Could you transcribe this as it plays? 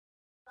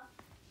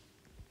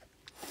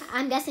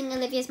I'm guessing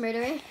Olivia's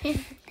murderer. Hey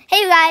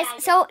you guys,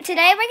 so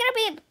today we're going to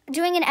be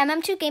doing an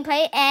MM2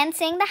 gameplay and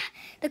saying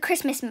the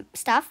Christmas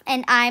stuff,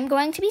 and I'm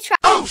going to be trying.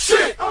 Oh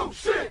shit! Oh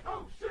shit!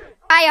 Oh shit!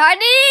 Hi,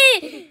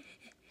 honey!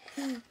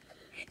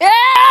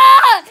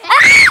 Ah!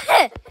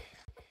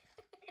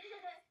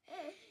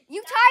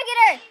 You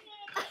target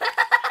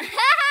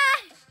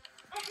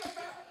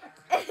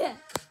her!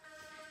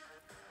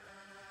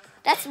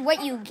 That's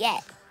what you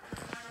get.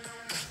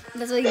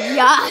 That's what you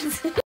got.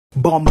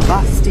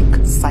 Bombastic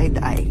side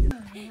eye.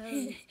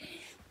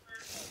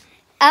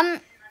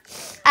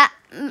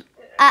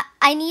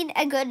 I need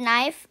a good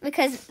knife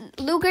because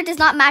Luger does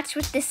not match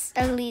with this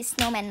ugly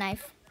snowman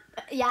knife.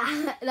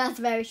 Yeah, that's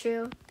very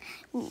true.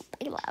 Ooh,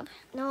 I love.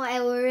 No, I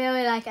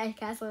really like Ice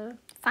Castle.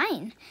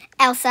 Fine.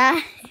 Elsa.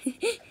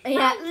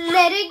 Yeah,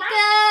 let it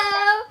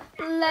go.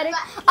 Let it go.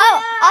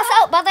 Oh,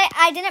 also, but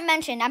I didn't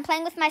mention, I'm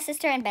playing with my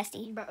sister and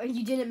bestie. But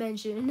you didn't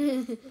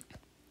mention.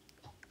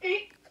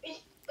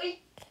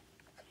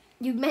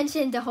 You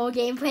mentioned the whole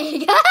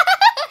gameplay. What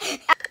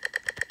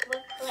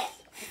clip?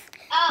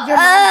 Oh.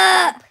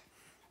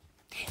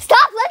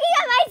 Stop looking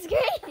at my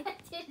screen.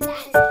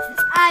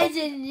 I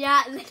did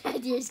not look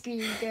at your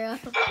screen, girl.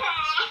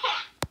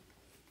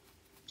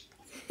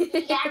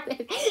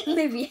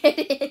 Livia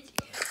did.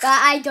 But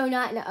I do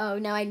not know. Oh,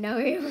 no, I know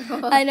who you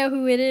are. I know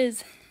who it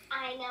is.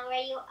 I know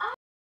where you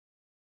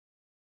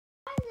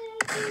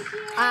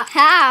are.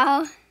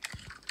 How?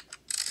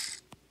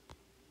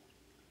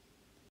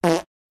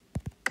 I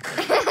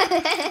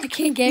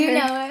can't get You her.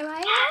 know where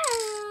I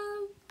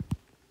am.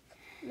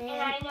 And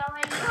I know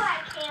where you are,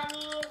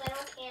 Cammy,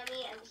 little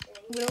Cammy. I'm just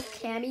kidding. Little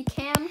Cammy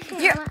Cam.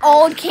 You're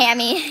old,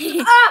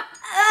 Cammy.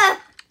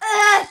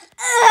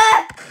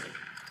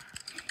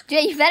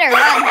 Jay, you better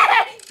run.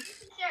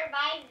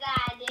 Survived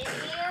that,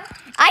 didn't you?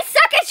 I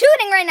suck at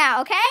shooting right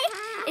now, okay?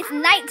 It's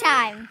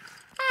nighttime.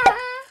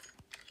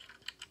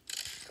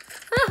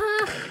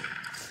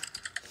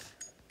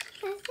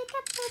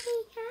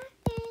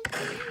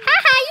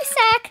 Haha, you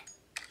suck.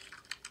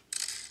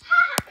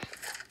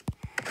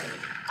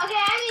 Okay,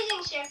 I'm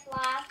using shift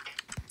lock.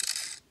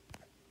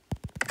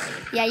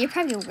 Yeah, you're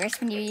probably worse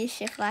when you use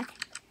shift lock.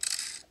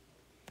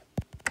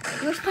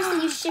 You were supposed to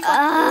use shift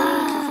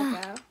lock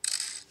ago.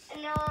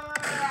 No.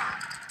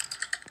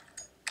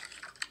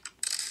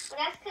 Well,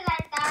 that's because I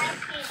thought I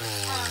could.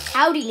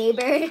 Howdy,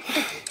 neighbor.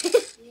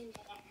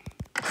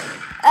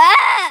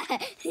 Ah!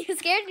 You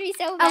scared me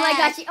so bad. Oh my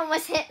gosh, she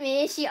almost hit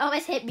me. She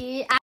almost hit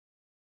me.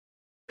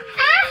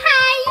 Haha,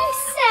 you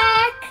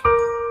suck.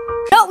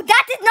 No,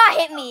 that did not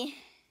hit me.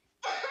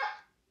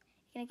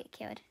 You're gonna get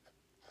killed.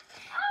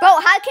 Bro,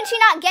 how can she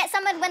not get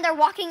someone when they're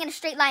walking in a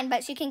straight line,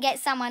 but she can get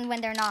someone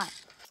when they're not?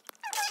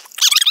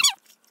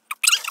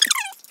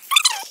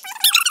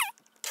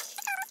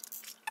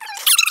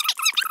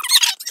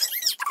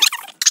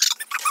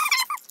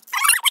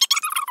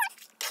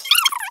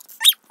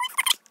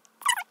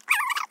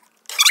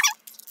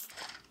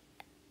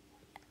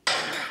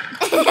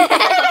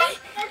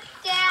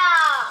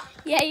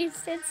 Yeah, you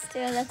stood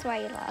still. That's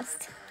why you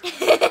lost.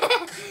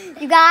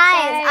 You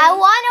guys, I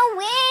want to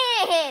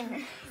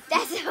win.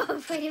 That's the whole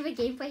point of a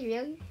gameplay,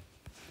 really?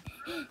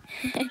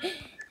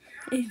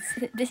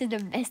 This is the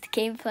best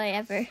gameplay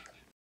ever.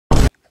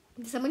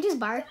 Did someone just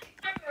bark?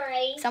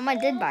 Someone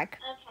did bark.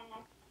 Okay.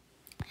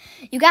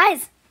 You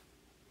guys,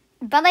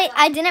 but like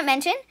I didn't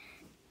mention,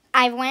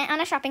 I went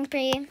on a shopping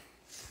spree.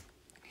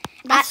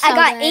 I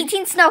got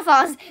 18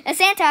 snowfalls, a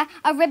Santa,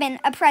 a ribbon,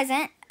 a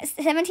present,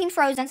 17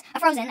 Frozens, a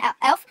Frozen,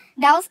 elf,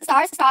 bells,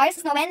 stars,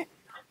 snowmen,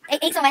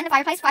 8 snowmen, a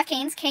fireplace, 5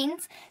 canes,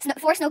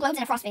 4 snow globes,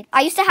 and a frost fade.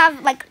 I used to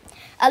have like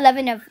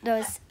 11 of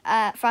those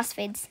frost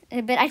fades,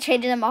 but I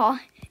traded them all.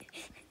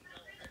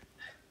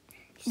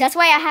 That's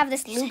why I have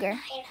this Luger.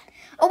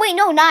 Oh wait,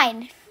 no,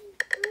 9.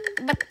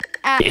 But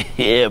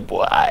Yeah,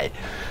 boy.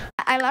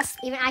 I lost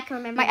Even I can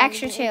remember my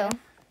extra 2.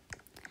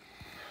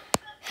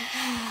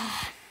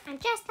 I'm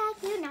just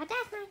like you, no,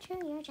 that's not true.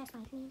 You're just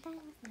like me.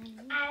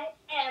 I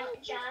am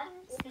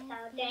just so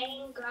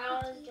dating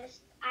girls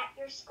just at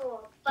your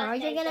school. But Girl,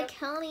 you're they gonna don't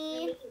kill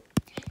me. really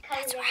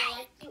because they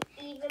like you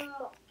even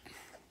more.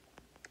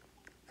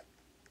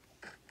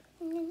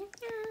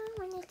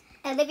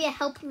 Olivia,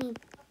 help me.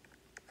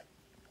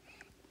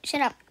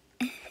 Shut up.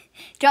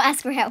 Don't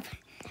ask for help.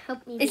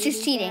 Help me, It's just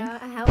baby cheating. girl.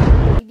 Help me,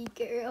 baby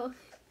girl.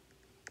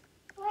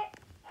 What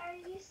are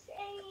you saying?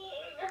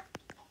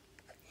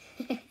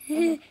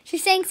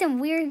 She's saying some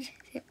weird,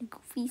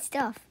 goofy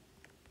stuff.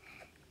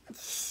 I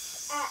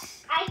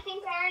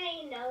think I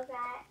already know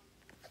that.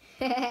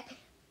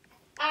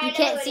 I You know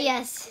can't what see it-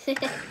 us.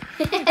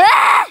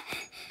 Ah!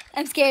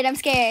 I'm scared. I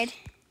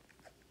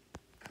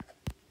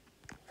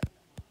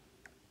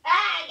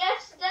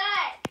got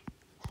stuck.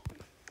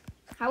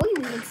 How are you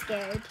even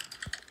scared?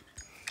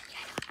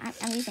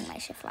 I'm using my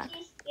shift lock.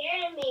 You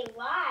scared me.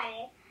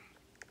 Why?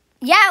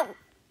 Yeah,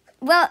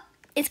 well,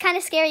 it's kind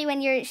of scary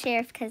when you're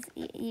sheriff because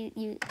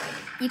you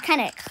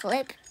kind of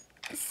clip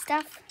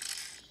stuff.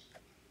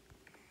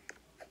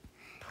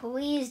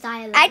 Please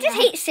die, Olivia. I just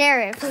hate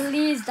sheriff.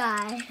 Please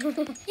die.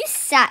 You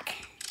suck.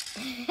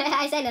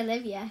 I said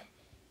Olivia.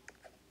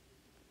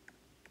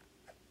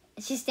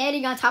 She's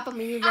standing on top of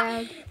me,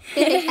 bro.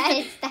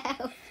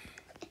 Stop.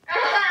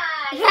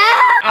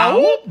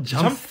 Ow!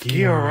 Jump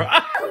scare.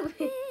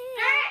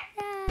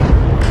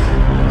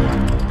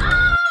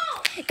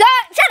 Go,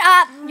 shut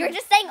up! You're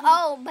just saying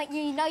oh, but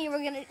you know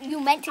you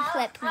meant to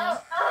clip me.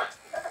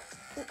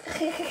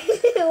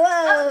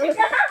 Whoa.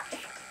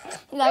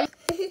 Like,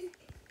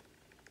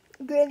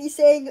 Granny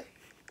saying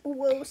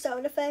whoa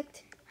sound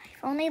effect.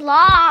 only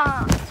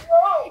lost.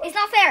 It's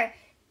not fair.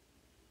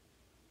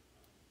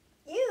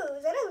 Ew,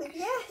 is that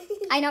Olivia?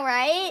 I know,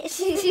 right?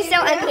 She's so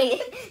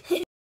ugly.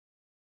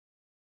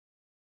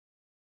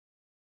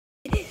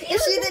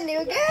 Is she the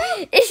new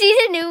girl? Is she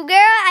the new girl?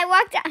 I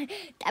walked on.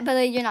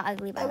 But you're not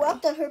ugly, by I the way.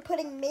 walked on her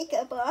putting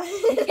makeup on.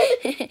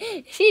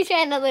 She's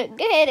trying to look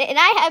good, and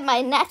I have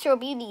my natural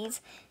beauties.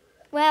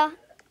 Well,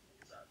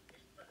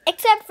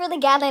 except for the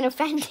gallon of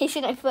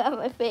foundation I put on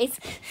my face.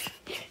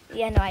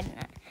 Yeah, no, I did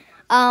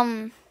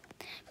not.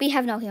 We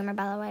have no humor,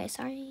 by the way.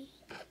 Sorry.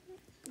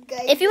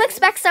 Guys, If you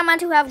expect someone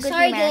to have good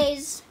humor,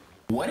 guys.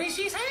 What did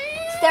she say?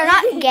 they're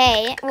not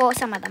gay. Well,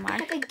 some of them are.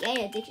 Like a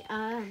gay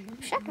addiction.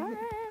 Shut up.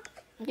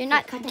 You're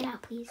not. Cut that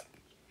out, please.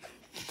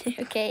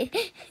 Okay.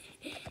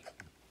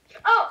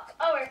 Oh,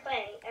 we're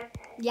playing. Okay.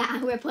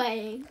 Yeah, we're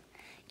playing.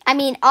 I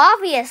mean,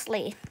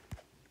 obviously.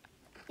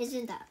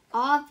 Isn't that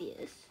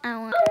obvious? I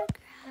want to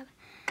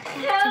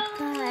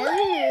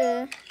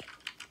grab.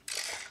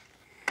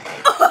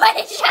 What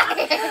a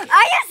shocker!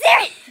 Are you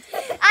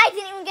serious? I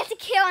didn't even get to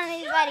kill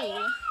anybody.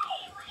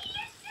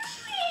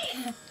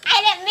 I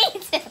didn't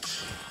mean to.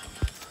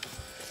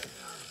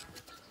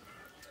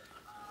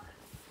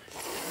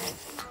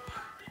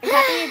 Are you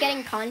happy you're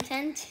getting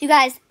content? You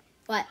guys,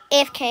 What?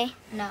 AFK.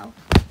 No.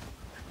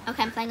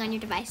 Okay, I'm playing on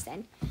your device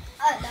then.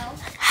 No.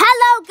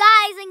 Hello,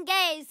 guys and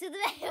gays. To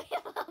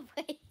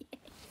the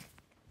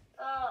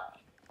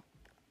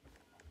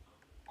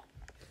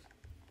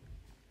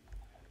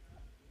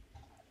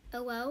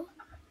Oh, well.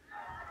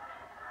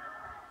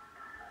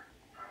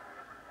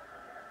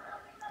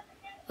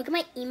 Look at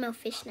my emo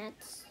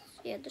fishnets.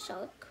 Yeah, they're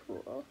so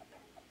cool.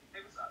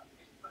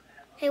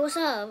 Hey, what's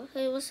up?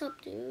 Hey, what's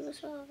up, dude?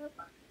 What's up?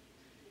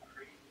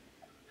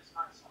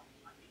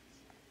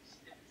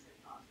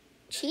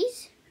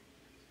 Cheese?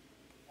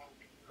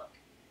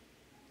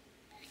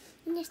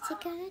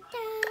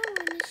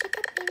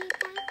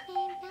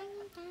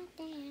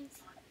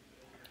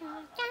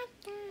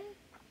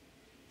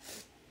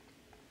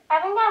 I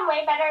think I'm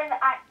way better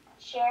at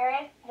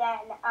sheriff than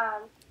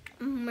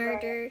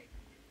Murder.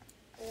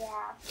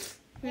 yeah.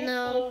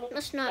 No,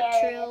 that's not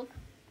true.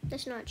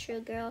 That's not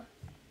true, girl.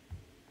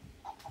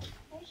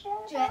 You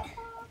sure?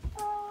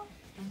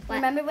 What?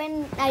 Remember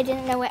when I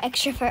didn't know what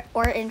extrovert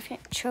or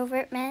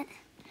introvert meant?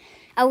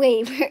 Oh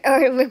wait, or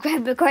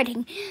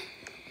recording.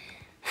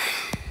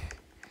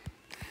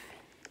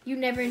 You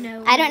never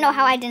know. I don't know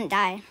how I didn't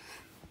die.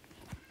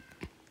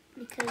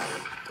 Because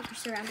you're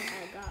surrounded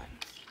by God.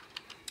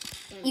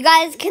 You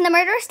guys, can the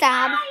murderer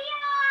stab?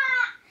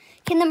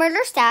 Can the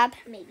murderer stab?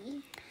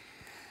 Maybe.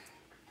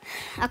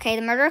 Okay,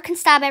 the murderer can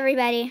stab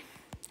everybody.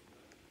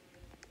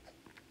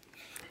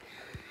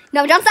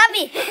 No, don't stab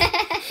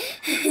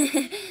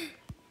me!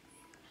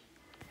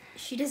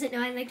 She doesn't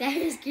know I like that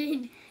hair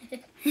screen.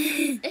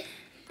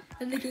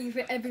 I'm looking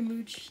for every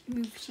move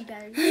she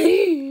does.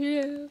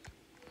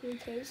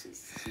 Okay,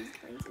 she's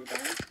going to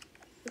go.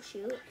 Oh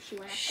shoot, she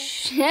went up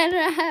there. Shut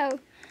up.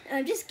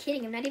 I'm just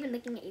kidding. I'm not even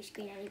looking at your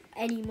screen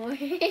anymore.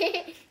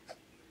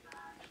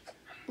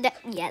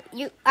 Yeah,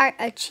 you are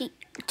a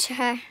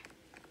cheater.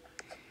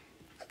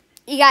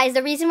 You guys,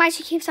 the reason why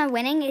she keeps on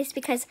winning is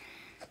because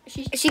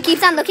she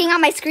keeps on looking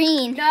on my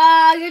screen.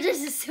 No, you're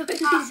just a sore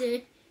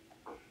loser.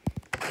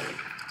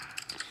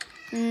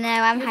 No,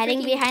 I'm You're hiding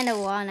freaking- behind the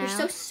wall now. You're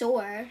so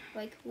sore.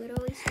 Like,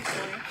 literally so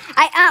sore.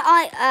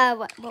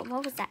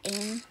 What was that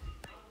in?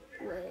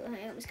 Whoa,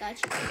 I almost got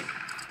you.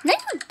 No,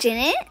 you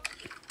didn't.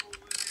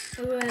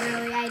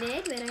 Literally, I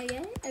did, but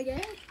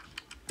okay.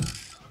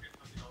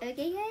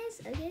 Okay,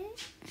 guys, okay.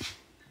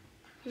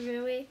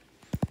 Really?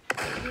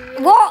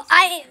 Well,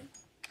 I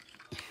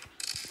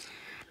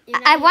You're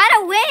not even- want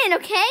to win,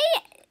 okay?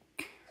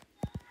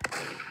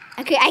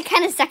 Okay, I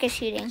kind of suck at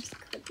shooting.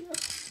 Clip you.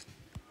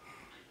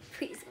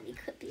 Please let me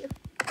clip you.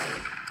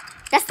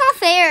 That's not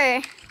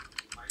fair.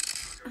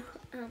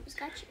 I almost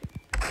got you.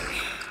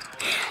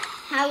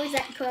 How was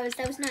that close?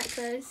 That was not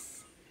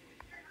close.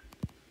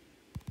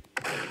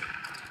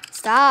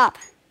 Stop.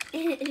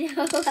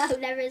 No, I'll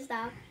never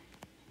stop.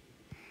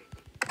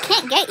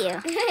 Can't get you.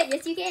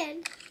 Yes, you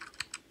can.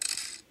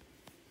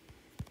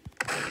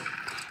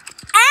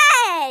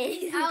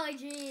 Hey! Our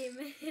dream.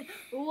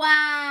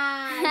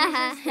 Wow. You're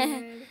so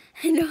scared.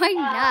 No, I'm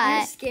You're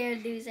not.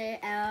 scared, loser.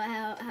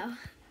 Ow.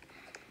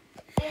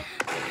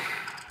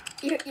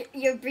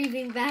 You're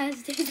breathing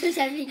fast. There's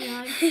something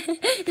wrong.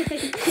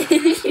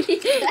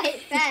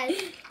 Quite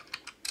fast.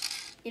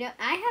 You know,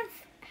 I have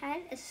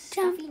had a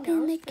stuffy Jump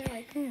in nose the for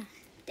like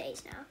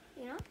days now.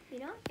 You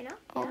know.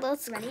 Oh,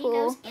 that's runny cool.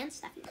 nose and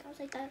stuffy nose.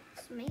 Like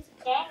that's amazing.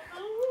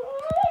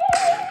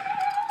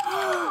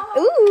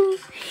 Ooh.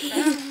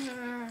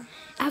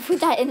 Uh, I'll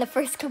put that in the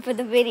first clip of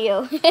the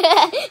video.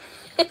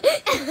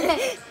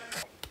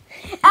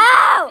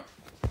 Ow!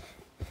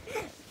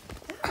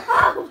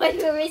 Oh, my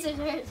eraser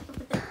hurts.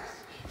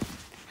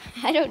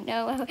 I don't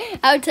know.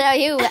 I'll tell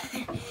you.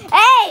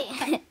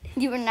 Hey!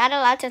 You were not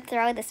allowed to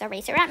throw this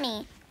eraser at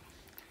me.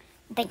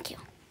 Thank you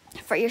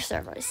for your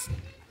service.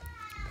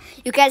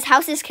 You guys,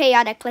 house is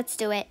chaotic. Let's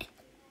do it.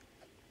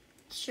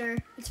 Sure.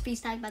 It's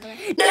freeze tag, by the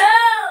way.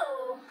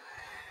 No!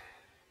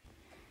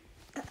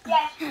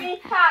 Yes, please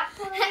talk,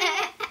 please.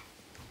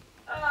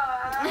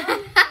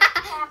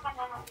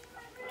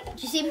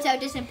 You seem so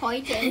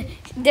disappointed.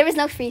 There was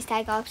no freeze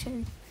tag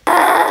option.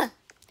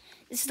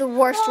 This is the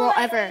worst roll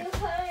ever.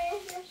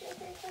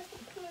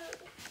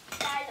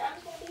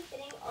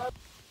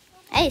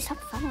 Hey, stop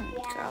following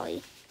me,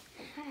 girlie.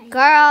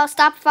 Girl,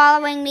 stop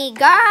following me,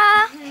 girl.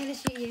 I'm gonna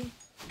shoot you.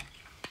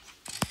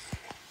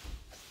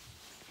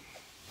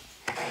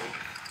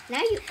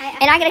 Now you.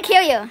 And I'm gonna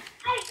kill you.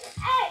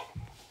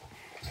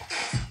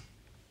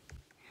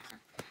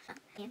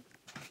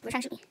 You're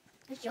trying to shoot me.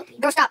 I'm joking.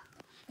 Girl, stop.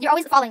 You're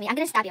always following me. I'm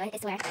gonna stab you, I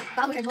swear.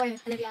 But we're more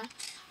Olivia.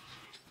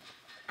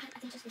 I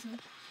think just listen.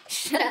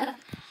 Shut up.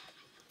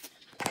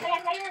 Okay,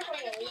 I'm ready for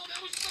you.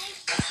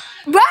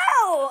 Bro!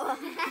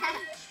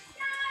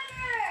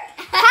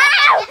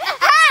 How?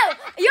 How?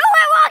 You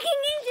were walking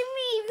into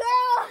me,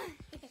 girl.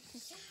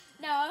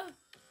 No.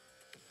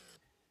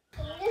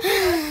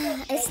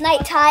 It's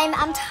nighttime.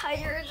 I'm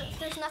tired.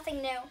 There's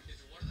nothing new.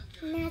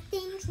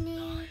 Nothing's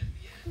new.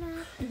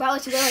 Bro,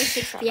 it's really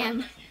 6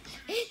 p.m.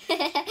 Freeze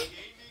tag!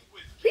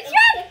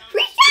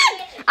 Freeze tag!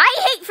 I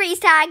hate freeze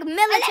tag.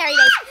 Military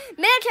base.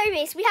 Military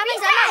base. We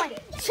haven't done that one.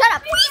 Shut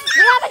up. We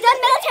haven't done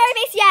military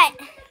base yet.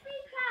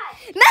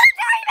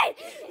 Military base!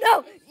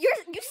 No, you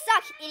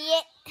suck,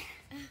 idiot.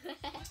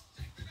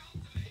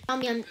 Tell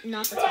me I'm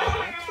not the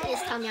tiger.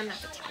 Please tell me I'm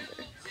not the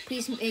tiger.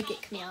 Please make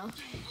it Camille.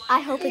 I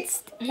hope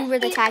it's you were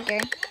the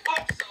tiger.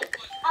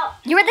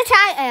 You were the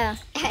tiger.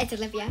 It's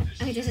Olivia.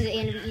 Okay, this is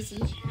gonna be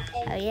easy.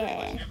 Oh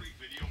yeah.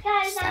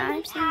 Guys,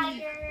 I'm the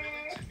tiger.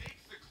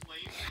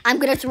 I'm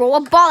gonna throw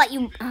a ball at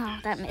you. Oh,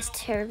 that missed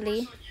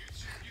terribly.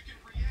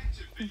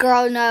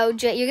 Girl, no,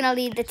 you're gonna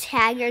lead the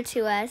tiger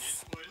to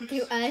us.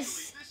 To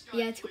us.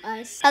 Yeah, to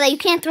us. Although you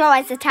can't throw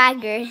as a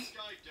tiger.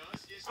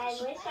 I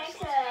wish I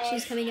could.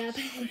 She's coming up.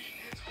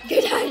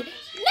 Good on.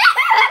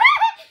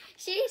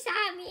 She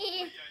saw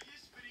me.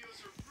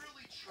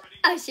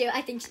 Oh shoot,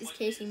 I think she's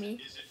chasing me.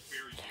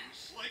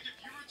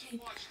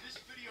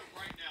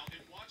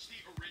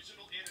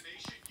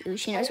 Ooh,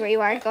 she knows where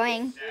you are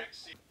going.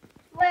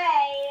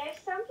 Wait, there's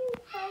something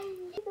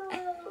funny.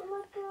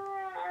 Look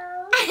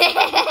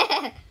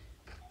around.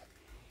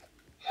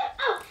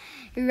 Oh,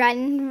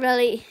 Run,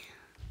 really.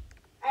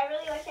 I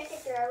really wish I could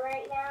throw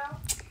right now.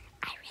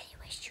 I really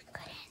wish you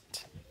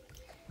couldn't.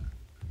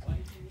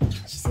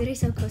 She's literally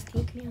so close to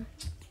me, Camille.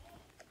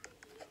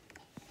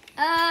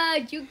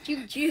 Juke,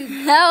 juke, juke.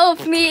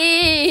 Help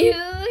me. To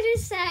the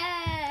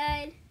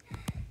side.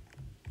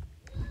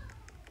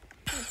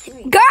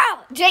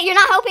 Girl, Jay, you're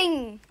not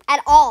helping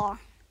at all.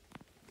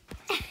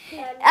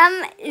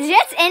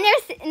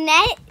 Just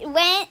net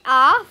went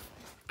off.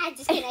 I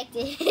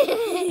disconnected.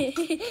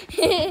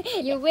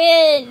 You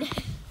win.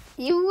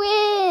 You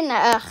win.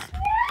 Ugh.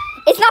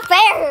 It's not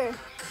fair.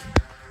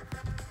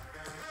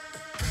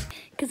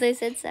 Because I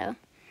said so.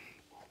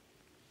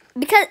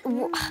 Because.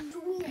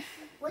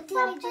 What did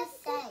I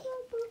just say?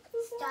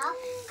 Stop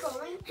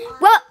going on.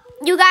 Well,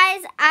 you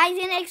guys, I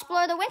didn't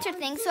explore the winter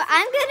thing, so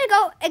I'm gonna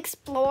go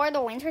explore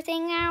the winter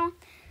thing now.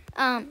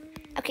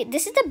 Okay,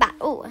 this is the back.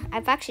 Oh,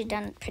 I've actually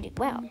done pretty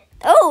well.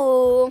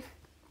 Oh,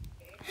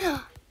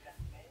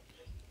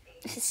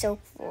 this is so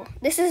cool.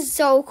 This is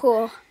so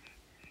cool.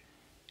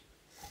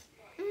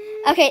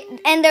 Okay,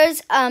 and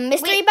there's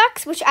mystery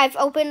box, which I've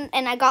opened,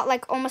 and I got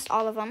like almost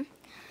all of them.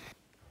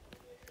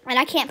 And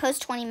I can't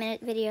post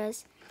 20-minute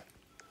videos.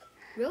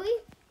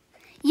 Really?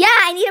 Yeah,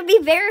 I need to be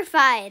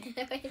verified.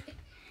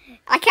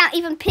 I can't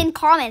even pin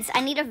comments.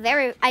 I need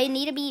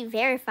to be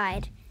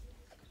verified.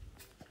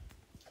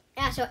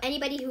 Yeah, so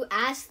anybody who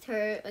asked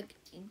her, like,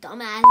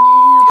 dumbass.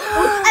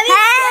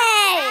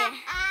 Hey!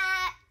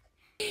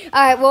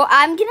 All right, well,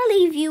 I'm going to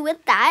leave you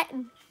with that.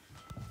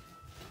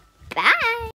 Bye.